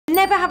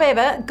Never have I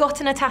ever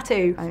gotten a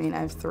tattoo. I mean, I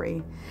have 3.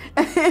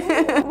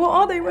 What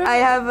are they? I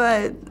have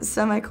a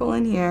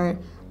semicolon here,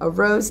 a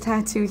rose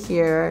tattoo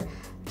here,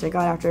 which I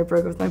got after I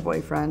broke up with my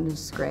boyfriend, which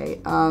is great.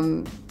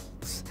 And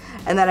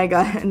then I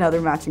got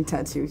another matching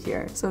tattoo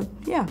here, so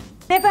yeah.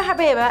 Never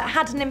have I ever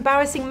had an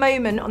embarrassing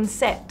moment on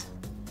set.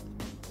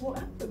 What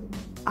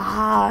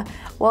happened?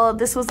 Well,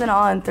 this wasn't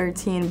on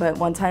 13, but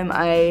one time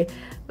I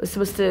was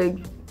supposed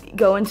to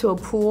go into a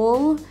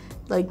pool,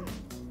 like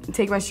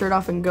take my shirt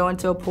off and go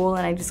into a pool,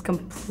 and I just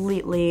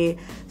completely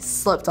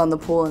slipped on the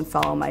pool and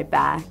fell on my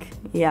back.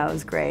 Yeah, it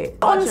was great.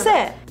 On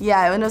set?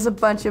 Yeah, and there was a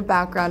bunch of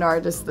background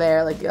artists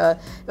there. Like, it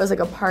was like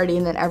a party,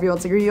 and then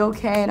everyone's like, "Are you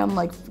okay?" And I'm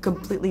like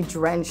completely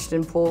drenched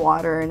in pool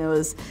water, and it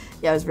was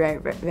very,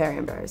 very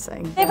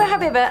embarrassing. Never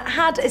have I ever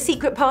had a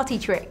secret party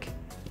trick.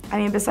 I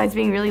mean, besides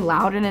being really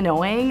loud and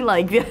annoying,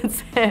 like,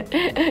 that's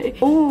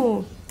it.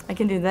 Ooh, I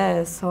can do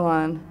this. Hold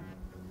on.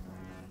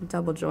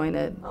 Double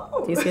jointed.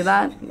 Oh. Do you see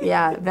that?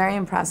 Yeah, very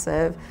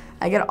impressive.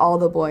 I get all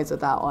the boys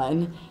with that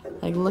one.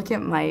 Like, look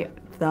at my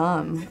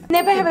thumb.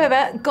 Never have I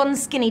ever gone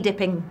skinny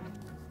dipping.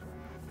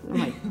 Oh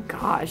my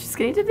gosh,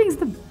 skinny dipping is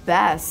the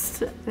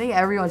best. I think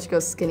everyone should go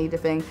skinny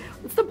dipping.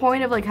 What's the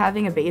point of like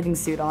having a bathing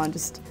suit on?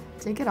 Just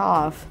take it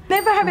off.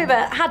 Never have I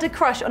ever had a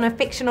crush on a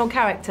fictional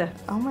character.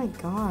 Oh my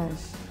gosh.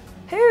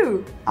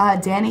 Who?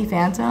 Danny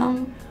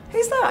Phantom.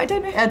 Who's that? I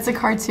don't know. It's a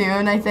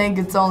cartoon, I think.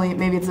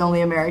 Maybe it's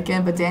only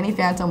American, but Danny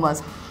Phantom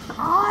was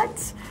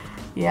hot.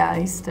 Yeah, I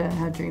used to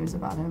have dreams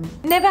about him.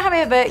 Never have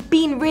I ever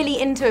been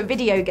really into a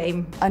video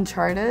game.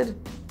 Uncharted.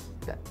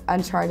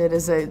 Uncharted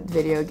is a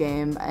video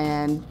game,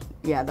 and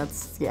yeah,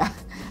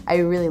 I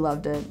really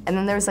loved it. And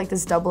then there was like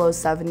this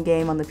 007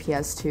 game on the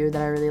PS2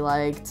 that I really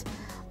liked.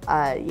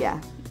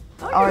 Yeah.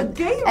 Oh, you're a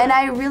gamer.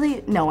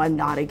 And no, I'm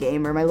not a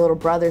gamer. My little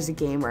brother's a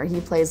gamer.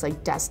 He plays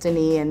like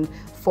Destiny and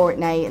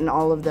Fortnite and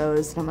all of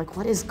those. And I'm like,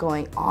 what is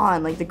going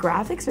on? Like, the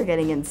graphics are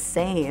getting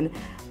insane.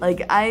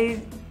 Like,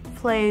 I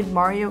played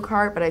Mario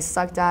Kart, but I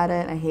sucked at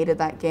it. I hated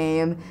that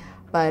game.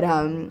 But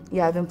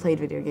yeah, I haven't played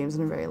video games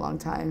in a very long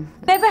time.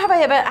 Never have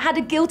I ever had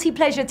a guilty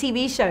pleasure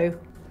TV show.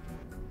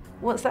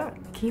 What's that?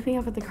 Keeping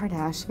Up with the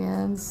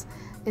Kardashians.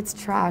 It's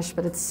trash,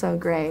 but it's so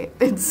great.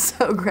 It's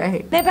so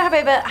great. Never have I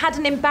ever had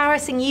an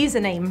embarrassing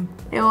username.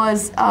 It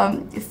was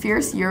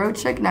Fierce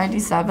Eurochick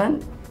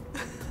 97.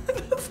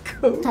 That's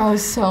cool. That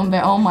was so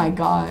bad. Oh my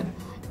god.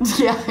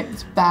 Yeah,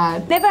 it's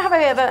bad. Never have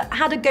I ever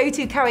had a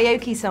go-to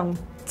karaoke song.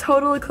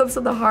 Total Eclipse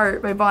of the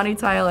Heart by Bonnie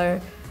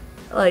Tyler.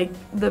 Like,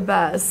 the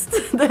best.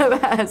 The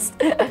best.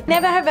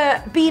 Never have I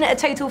ever been a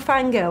total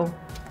fangirl.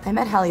 I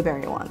met Halle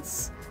Berry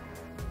once.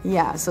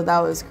 Yeah, so that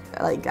was,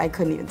 like, I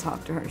couldn't even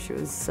talk to her. She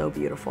was so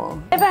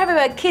beautiful. Never have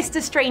I ever kissed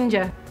a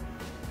stranger.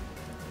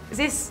 Is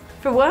this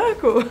for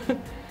work or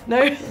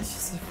no? It's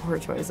just 4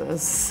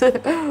 choices.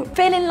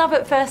 Fell in love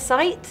at first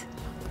sight.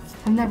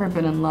 I've never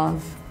been in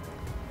love.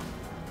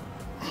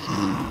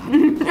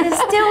 There's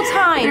still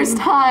time. There's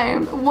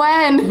time.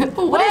 When?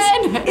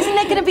 When? Isn't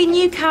there going to be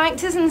new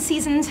characters in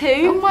season 2?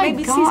 Oh my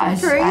Maybe gosh.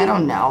 season 3? I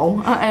don't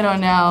know. I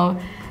don't know.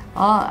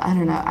 I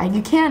don't know.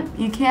 You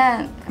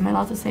can't, am I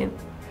allowed to say,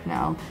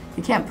 no.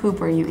 You can't poop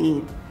where you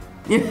eat.